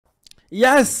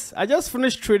Yes, I just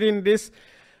finished creating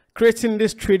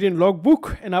this trading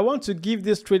logbook, and I want to give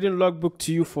this trading logbook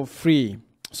to you for free.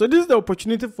 So this is the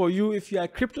opportunity for you, if you are a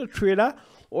crypto trader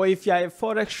or if you are a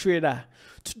Forex trader,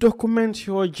 to document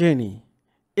your journey.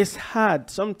 It's hard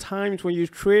sometimes when you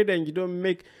trade and you don't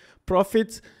make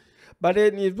profits, but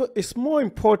then it's more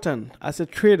important as a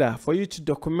trader for you to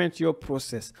document your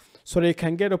process so they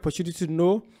can get opportunity to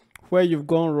know where you've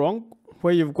gone wrong,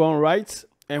 where you've gone right,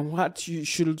 and what you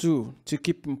should do to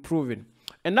keep improving.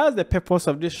 And that's the purpose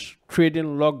of this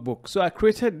trading logbook. So I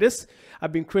created this.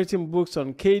 I've been creating books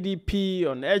on KDP,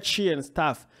 on Etchi and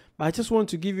stuff, but I just want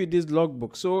to give you this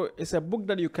logbook. So it's a book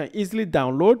that you can easily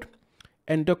download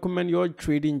and document your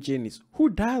trading journeys. Who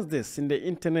does this in the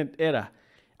internet era?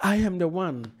 I am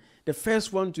the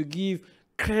first one to give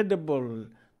credible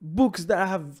books that I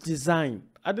have designed.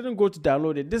 I didn't go to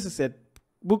download it. This is a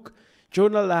book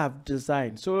journal I have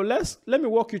designed. So let me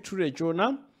walk you through the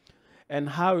journal and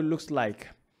how it looks like.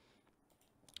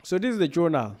 So this is the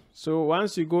journal. So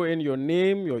once you go in, your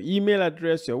name, your email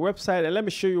address, your website, and let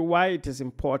me show you why it is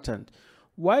important.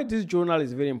 Why this journal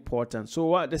is very important.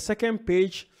 So the second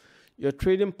page, your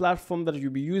trading platform that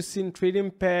you'll be using,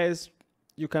 trading pairs.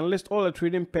 You can list all the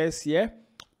trading pairs here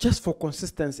just for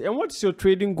consistency. And what is your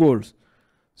trading goals?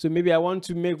 So maybe I want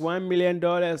to make $1 million,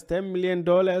 $10 million.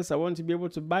 I want to be able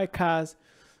to buy cars.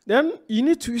 Then you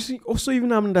need to also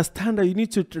even understand that you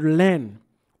need to learn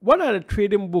what are the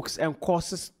trading books and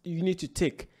courses you need to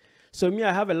take. So me,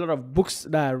 I have a lot of books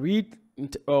that I read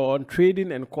on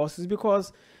trading and courses,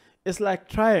 because it's like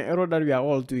try and error that we are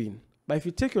all doing. But if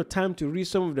you take your time to read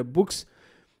some of the books,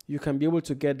 you can be able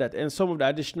to get that and some of the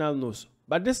additional notes.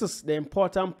 But this is the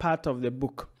important part of the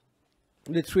book,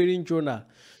 the trading journal.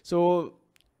 So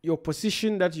your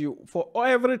position that for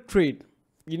every trade,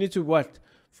 you need to what?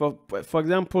 For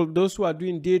example, those who are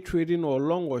doing day trading or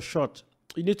long or short,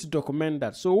 you need to document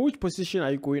that. So which position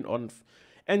are you going on?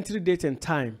 Entry date and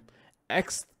time,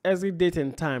 exit date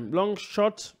and time, long,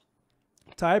 short,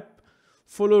 type,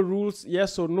 follow rules,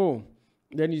 yes or no.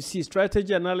 Then you see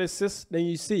strategy analysis. Then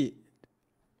you see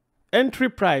entry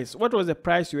price. What was the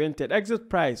price you entered? Exit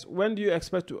price. When do you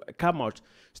expect to come out?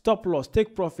 Stop loss,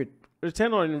 take profit,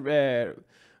 return on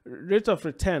rate of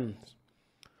return,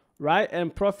 right?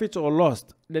 And profit or loss.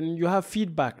 Then you have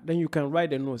feedback. Then you can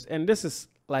write the notes. And this is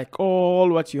like all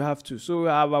what you have to. So you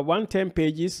have 110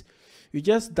 pages. You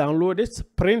just download it,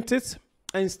 print it,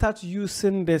 and start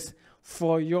using this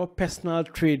for your personal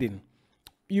trading.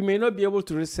 You may not be able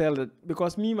to resell it,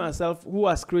 because me myself, who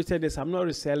has created this, I'm not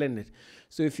reselling it.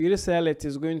 So if you resell it,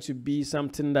 it's going to be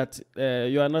something that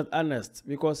you are not honest,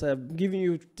 because I'm giving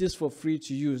you this for free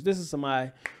to use. This is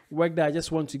my work that I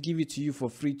just want to give it to you for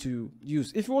free to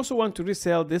use. If you also want to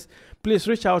resell this, please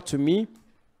reach out to me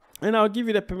and I'll give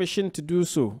you the permission to do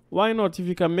so. Why not, if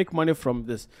you can make money from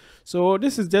this? So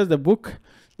this is just the book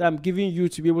that I'm giving you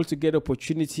to be able to get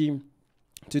opportunity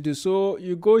to do. So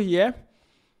you go here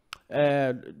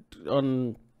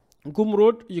on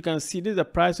Gumroad, you can see this, the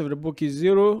price of the book is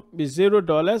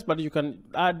 $0, but you can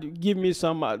give me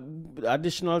some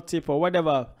additional tip or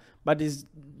whatever, but it's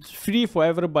free for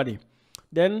everybody.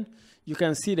 Then you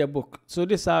can see the book. So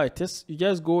this is how it is. You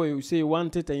just go, you say you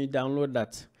want it, and you download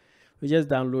that. You just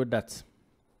download that.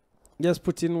 Just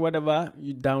put in whatever,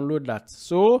 you download that.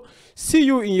 So see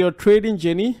you in your trading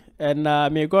journey, and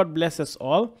may God bless us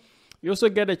all. You also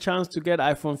get a chance to get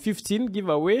iPhone 15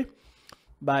 giveaway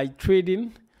by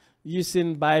trading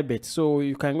using Bybit. So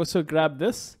you can also grab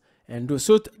this and do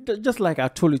so. Just like I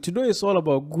told you, today is all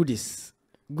about goodies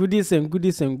and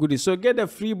goodies and goodies. So get a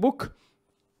free book,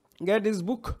 get this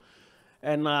book,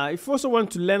 and if you also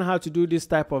want to learn how to do this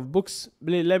type of books,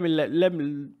 let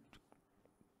me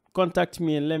contact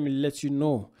me and let me let you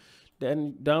know.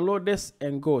 Then download this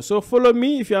and go. So follow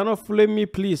me. If you are not following me,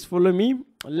 please follow me.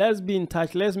 Let's be in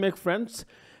touch. Let's make friends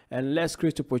and let's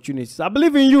create opportunities. I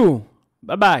believe in you.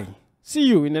 Bye bye. See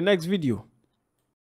you in the next video.